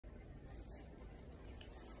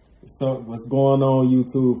So what's going on,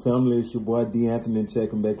 YouTube family? It's your boy D'Anthony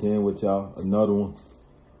checking back in with y'all. Another one.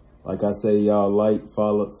 Like I say, y'all like,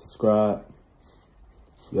 follow, subscribe.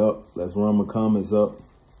 Yup, let's run my comments up.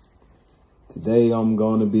 Today I'm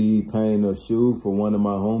gonna be painting a shoe for one of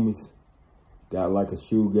my homies. Got like a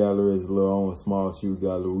shoe gallery, his little own small shoe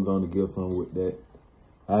gallery. We're gonna gift him with that.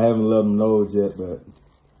 I haven't let him know it yet, but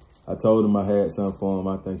I told him I had something for him.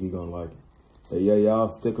 I think he gonna like it. But yeah, y'all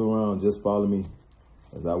stick around. Just follow me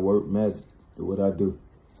as I work magic, do what I do.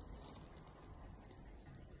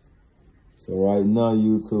 So right now,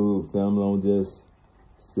 YouTube family, I'm just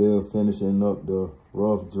still finishing up the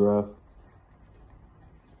rough draft.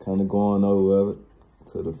 Kind of going over it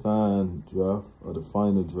to the fine draft, or the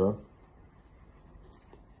final draft.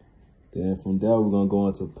 Then from there, we're gonna go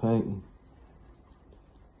into painting.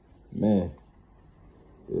 Man,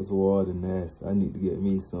 this water nasty. I need to get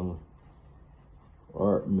me some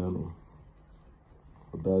art mineral.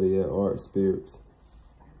 Or better yet, art spirits.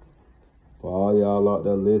 For all y'all out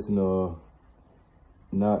there listening or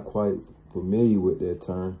not quite familiar with that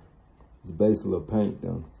term, it's basically a paint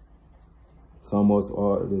down. Some of us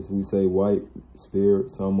artists, we say white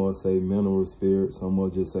spirit, some of us say mineral spirit, some of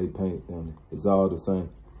us just say paint down. It's all the same.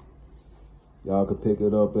 Y'all could pick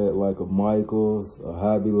it up at like a Michael's, a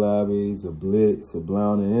Hobby Lobby's, a Blitz, a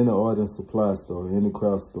Blound, and any art and supply store, any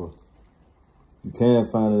craft store. You can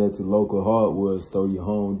find it at your local hardware store, your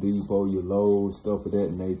Home Depot, your Lowe's, stuff of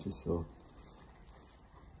that nature. So,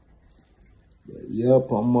 yep,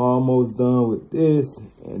 I'm almost done with this,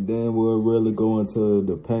 and then we'll really go into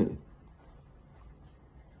the painting.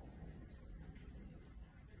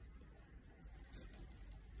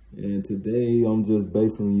 And today, I'm just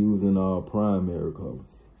basically using our primary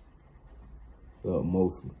colors.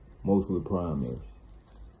 Mostly primaries.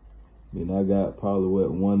 I mean, I got probably,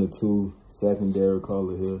 what, 1 or 2 secondary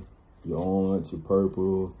color here. Your orange, your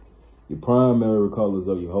purple. Your primary colors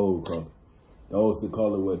are your whole color. Those are the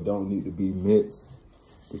colors that don't need to be mixed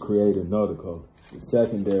to create another color. The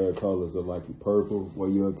secondary colors are like your purple, where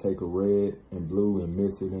you'll take a red and blue and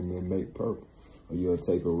mix it and then make purple. Or you'll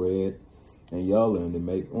take a red and yellow and then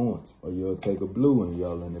make orange. Or you'll take a blue and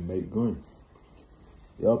yellow and then make green.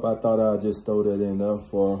 Yup, I thought I'd just throw that in there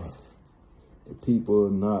for the people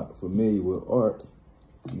not familiar with art.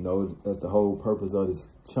 You know, that's the whole purpose of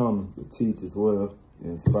this channel, to teach as well,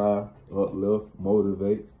 inspire, uplift,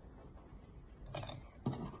 motivate.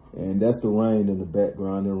 And that's the rain in the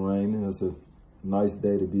background. It's raining. It's a nice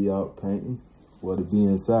day to be out painting, or to be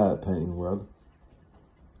inside painting, rather.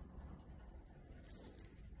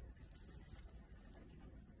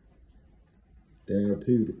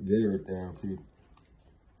 Therapeutic, very therapeutic.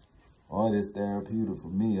 Art is therapeutic for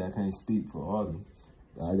me. I can't speak for artists.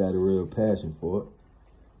 I got a real passion for it.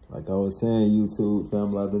 Like I was saying, YouTube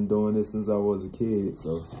family, I've been doing this since I was a kid.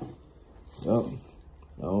 So, yep,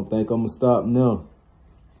 I don't think I'm gonna stop now.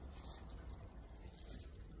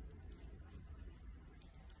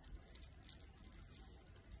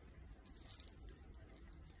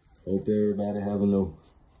 Hope everybody having a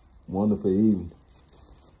wonderful evening.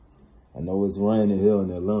 I know it's raining here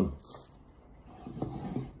in Atlanta.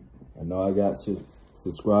 I know I got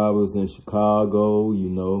subscribers in Chicago, you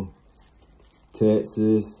know,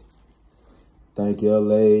 Texas, thank you,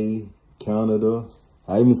 LA, Canada.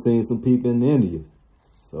 I even seen some people in India.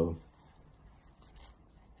 So,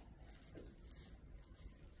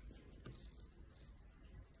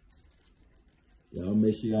 y'all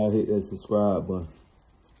make sure y'all hit that subscribe button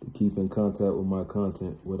to keep in contact with my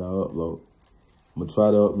content, what I upload. I'm gonna try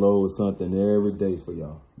to upload something every day for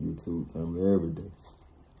y'all, YouTube family, every day.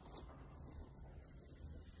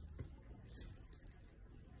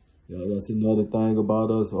 Yeah, that's another thing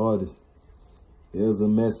about us artists. It's a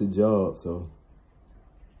messy job, so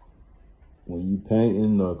when you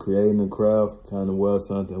painting or creating a craft, kind of wear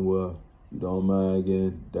something where you don't mind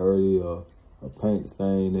getting dirty or a paint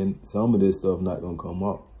stain, and some of this stuff not gonna come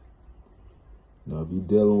up. Now, if you're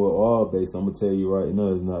dealing with oil base, I'm gonna tell you right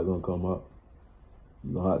now, it's not gonna come up.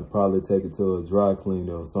 You're gonna have to probably take it to a dry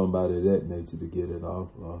cleaner or somebody of that nature to get it off.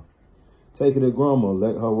 Or take it to grandma,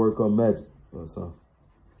 let her work on magic or something.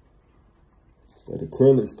 But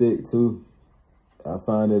acrylic stick too, I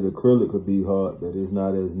find that acrylic could be hard, but it's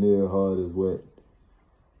not as near hard as what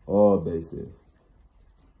oil base is.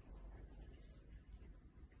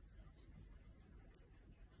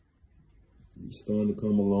 You starting to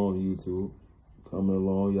come along, YouTube. Coming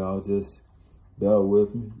along, y'all just bear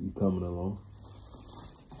with me. You coming along.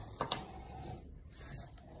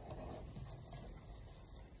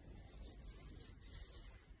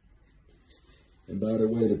 And by the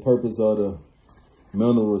way, the purpose of the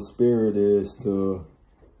mineral spirit is to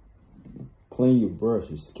clean your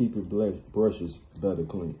brushes. Keep your brushes better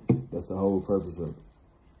clean. That's the whole purpose of it.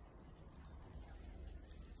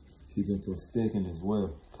 Keep it from sticking as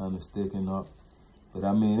well, kind of sticking up. But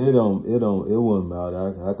I mean, it wouldn't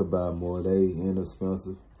matter. I could buy more. They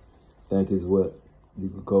inexpensive. Think it's what you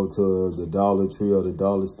could go to the Dollar Tree or the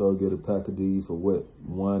dollar store, get a pack of these for what,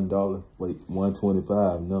 $1? Wait,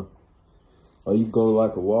 $1.25? No. Or you go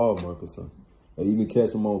like a Walmart or something. Or even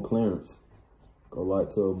catch them on clearance. Go like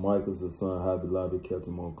to a Michael's or something, Hobby Lobby, catch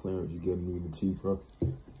them on clearance. You get them even cheaper.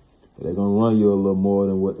 They're gonna run you a little more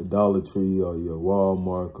than what the Dollar Tree or your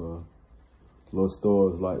Walmart or little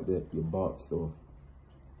stores like that, your box store.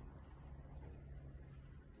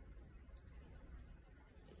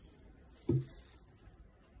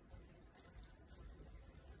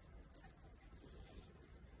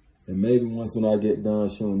 And maybe once when I get done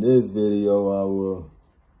shooting this video, I will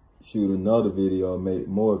shoot another video and make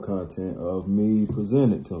more content of me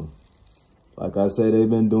presenting to them. Like I say, they've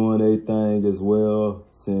been doing their thing as well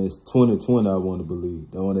since 2020, I want to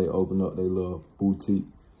believe. Then when they open up their little boutique,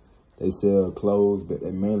 they sell clothes, but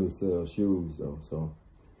they mainly sell shoes though. So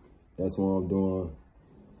that's why I'm doing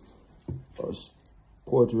a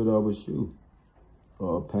portrait of a shoe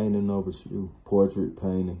or a painting of a shoe. Portrait,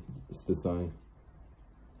 painting, it's the same.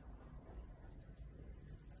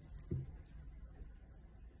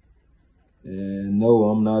 And no,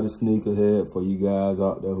 I'm not a sneakerhead. For you guys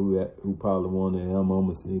out there who probably want to I'm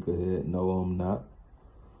a sneakerhead. No, I'm not.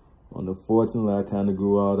 Unfortunately, I kind of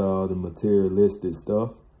grew out of all the materialistic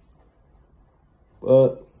stuff.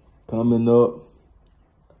 But coming up,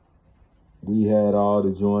 we had all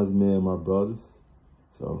the joints, me and my brothers.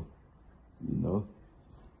 So, you know,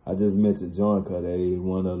 I just mentioned John because they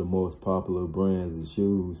one of the most popular brands of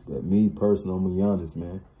shoes. But me personally, I'm a Giannis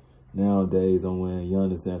man. Nowadays, I'm wearing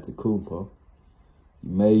Giannis Antetokounmpo. You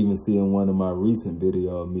may even see in one of my recent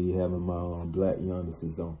videos of me having my black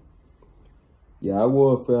Giannis's on. Yeah, I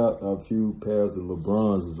wore a few pairs of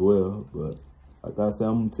LeBrons as well, but like I said,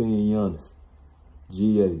 I'm Team Giannis.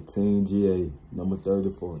 GA, Team GA, number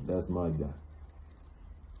 34. That's my guy.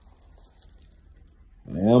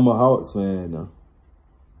 I am a Hawks fan now.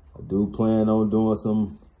 I do plan on doing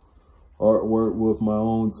some artwork with my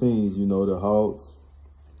own teams, you know, the Hawks,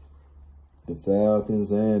 the Falcons,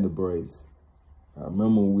 and the Braves. I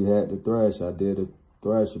remember when we had the Thrash, I did a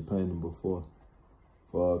Thrasher painting before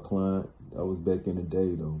for a client. That was back in the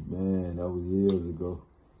day, though. Man, that was years ago.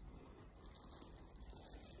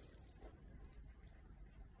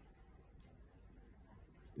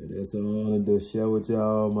 But it's an honor to share with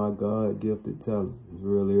y'all my God-gifted talent. It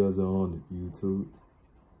really is an honor, YouTube.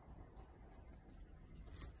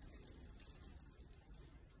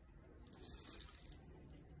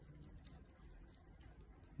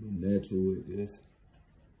 Natural with this.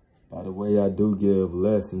 By the way, I do give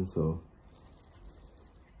lessons, so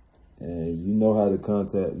and you know how to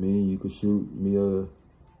contact me. You can shoot me a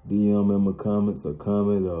DM in my comments or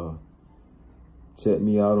comment, or check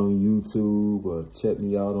me out on YouTube, or check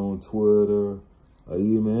me out on Twitter, or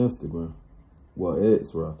even Instagram. Well,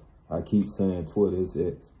 X, rather. I keep saying Twitter, it's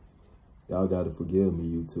X. Y'all gotta forgive me,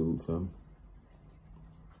 YouTube family.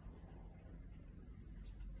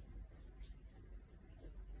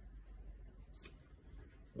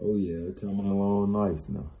 Oh yeah, it's coming along nice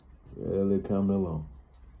now. Really coming along.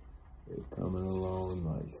 It's coming along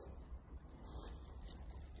nice.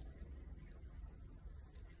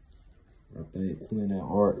 I think Quinn and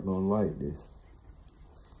Art gonna like this.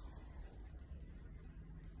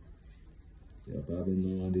 Yep, I've been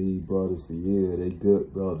knowing these brothers for years. They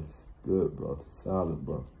good brothers. Good brothers. Solid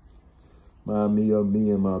brothers. Remind me of me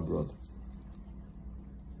and my brothers.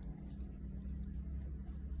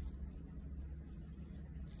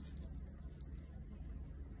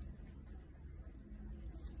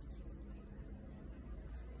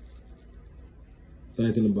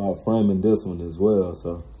 Thinking about framing this one as well,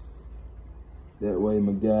 so that way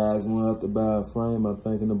my guys won't have to buy a frame. I'm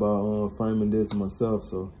thinking about framing this myself,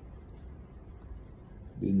 so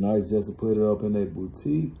be nice just to put it up in a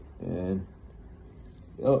boutique and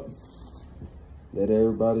yep, let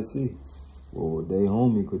everybody see what they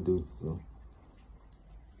homie could do. So,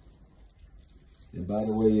 and by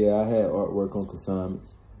the way, yeah, I had artwork on consignment.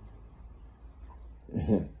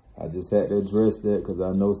 I just had to address that because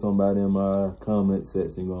I know somebody in my comment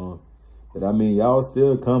section going, but I mean, y'all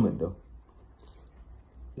still comment though.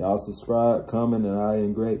 Y'all subscribe, comment, and I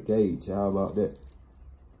engage. How about that?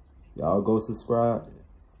 Y'all go subscribe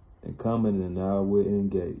and comment, and I will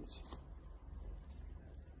engage.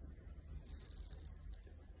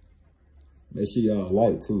 Make sure y'all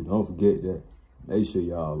like too. Don't forget that. Make sure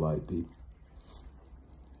y'all like people.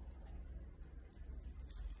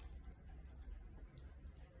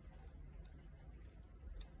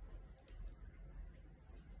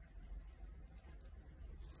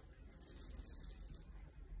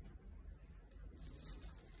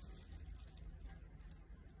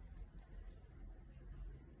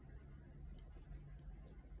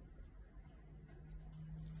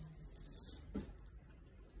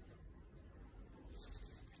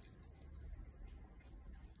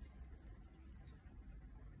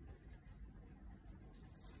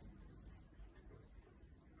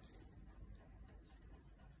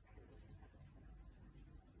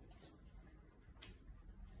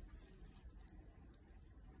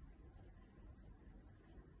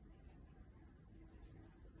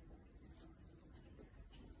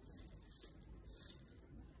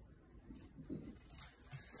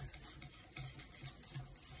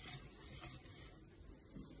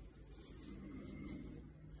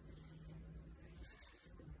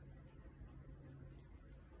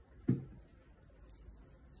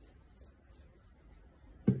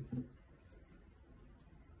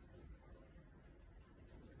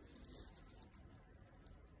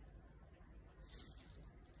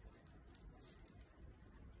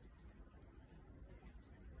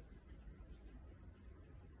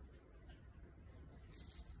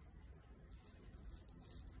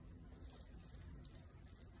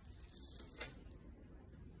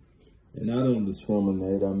 And I don't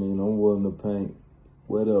discriminate. I mean, I'm willing to paint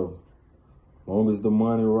whatever. As long as the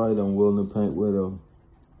money right, I'm willing to paint whatever.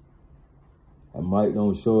 I might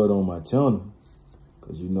don't show it on my channel,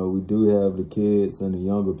 because, you know, we do have the kids and the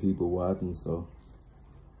younger people watching, so.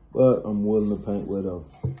 But I'm willing to paint whatever.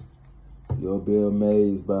 You'll be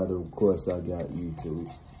amazed by the course I got YouTube.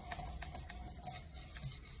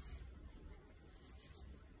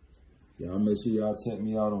 Y'all make sure y'all check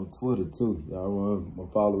me out on Twitter too. Y'all run my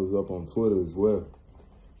followers up on Twitter as well.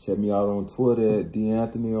 Check me out on Twitter at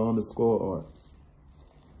D'Anthony_art.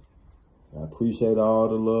 I appreciate all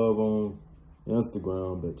the love on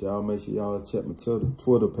Instagram, but y'all make sure y'all check my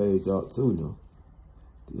Twitter page out too, though.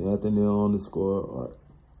 D'Anthony_art.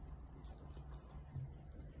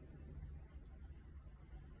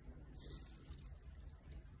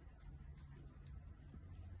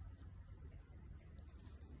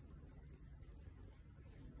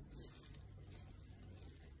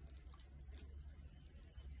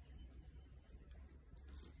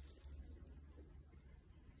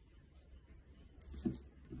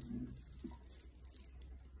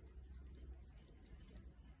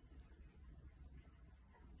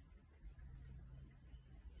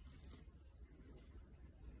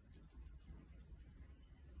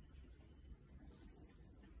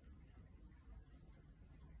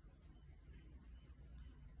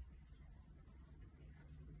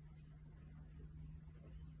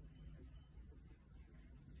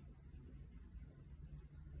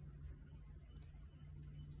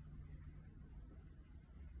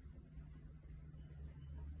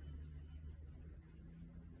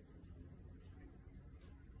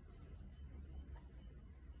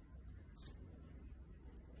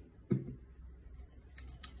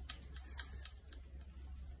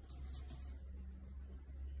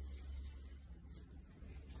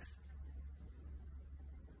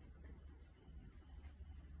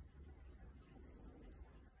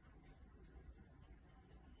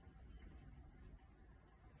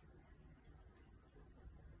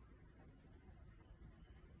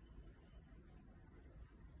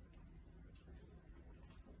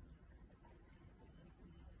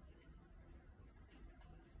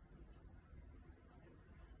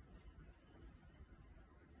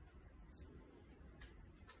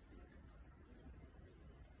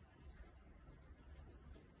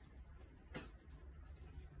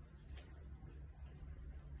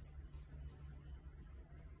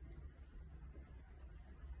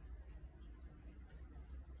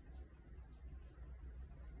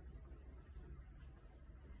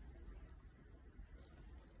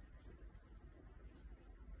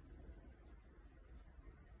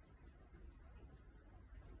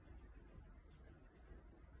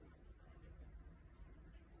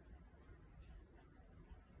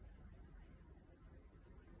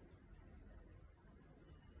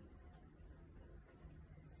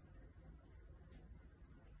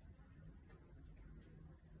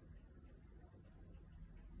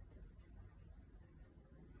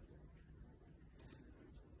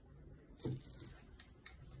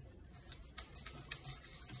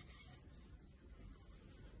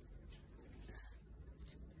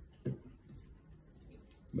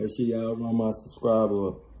 Make sure y'all run my subscriber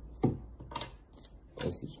up. Go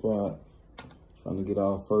subscribe. Trying to get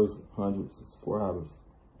our first 100 subscribers.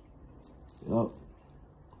 Yep.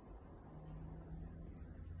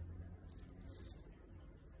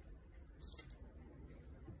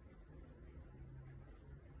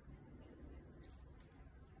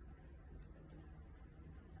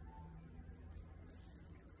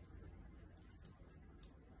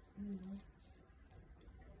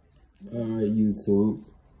 All right, YouTube.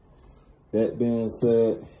 That being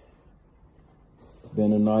said,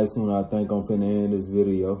 been a nice one. I think I'm finna end this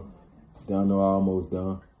video. Down to almost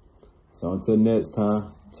done. So until next time,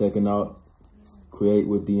 checking out Create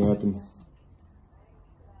with D'Anthony.